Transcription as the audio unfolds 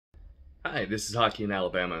Hi, this is Hockey in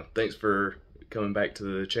Alabama. Thanks for coming back to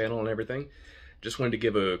the channel and everything. Just wanted to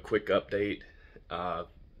give a quick update. Uh,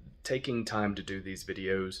 Taking time to do these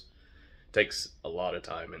videos takes a lot of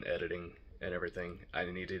time in editing and everything. I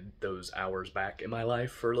needed those hours back in my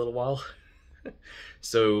life for a little while.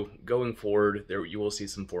 So going forward, there you will see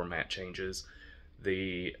some format changes.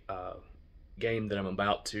 The game that I'm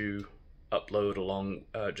about to upload along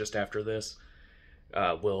just after this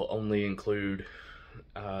will only include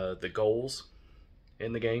the goals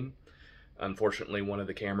in the game. Unfortunately, one of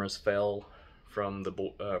the cameras fell from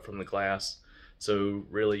the glass, so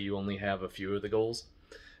really you only have a few of the goals.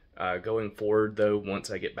 Going forward, though, once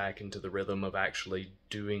I get back into the rhythm of actually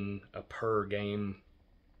doing a per game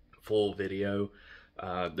full video,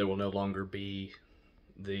 there will no longer be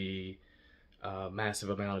the massive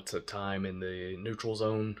amounts of time in the neutral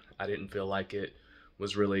zone. I didn't feel like it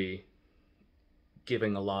was really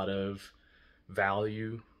giving a lot of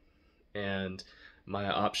value, and my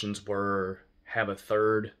options were have a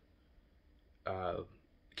third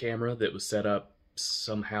camera that was set up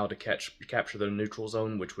somehow to capture the neutral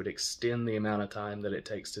zone, which would extend the amount of time that it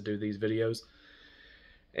takes to do these videos.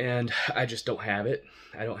 And I just don't have it.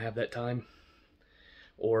 I don't have that time.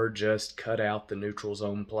 Or just cut out the neutral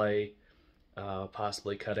zone play,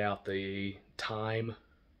 possibly cut out the time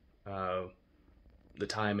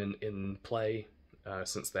in play,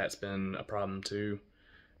 since that's been a problem too,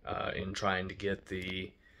 in trying to get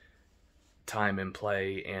the time in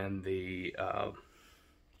play and the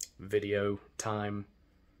video time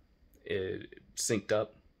synced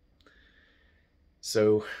up.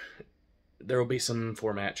 So there will be some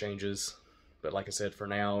format changes, but like I said, for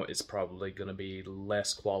now it's probably going to be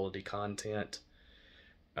less quality content.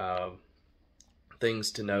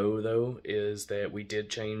 Things to know though is that we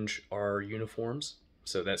did change our uniforms,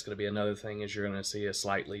 so that's going to be another thing, is you're going to see a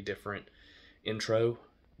slightly different intro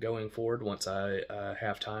going forward once I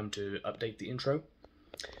have time to update the intro.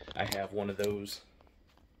 I have one of those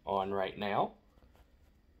on right now.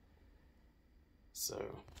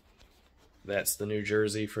 So that's the new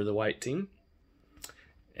jersey for the white team,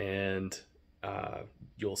 and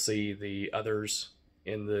you'll see the others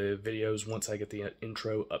in the videos once I get the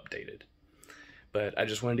intro updated. But I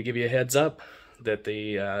just wanted to give you a heads up that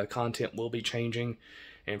the content will be changing,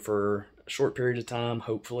 and for a short period of time,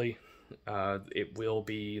 hopefully, it will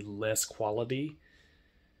be less quality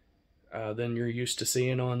than you're used to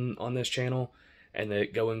seeing on this channel, and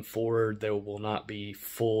that going forward there will not be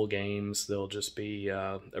full games. They'll just be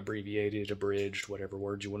abbreviated, abridged, whatever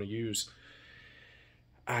words you want to use.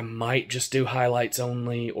 I might just do highlights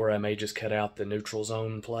only, or I may just cut out the neutral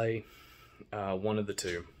zone play. One of the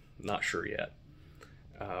two. Not sure yet.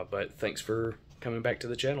 But thanks for coming back to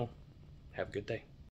the channel. Have a good day.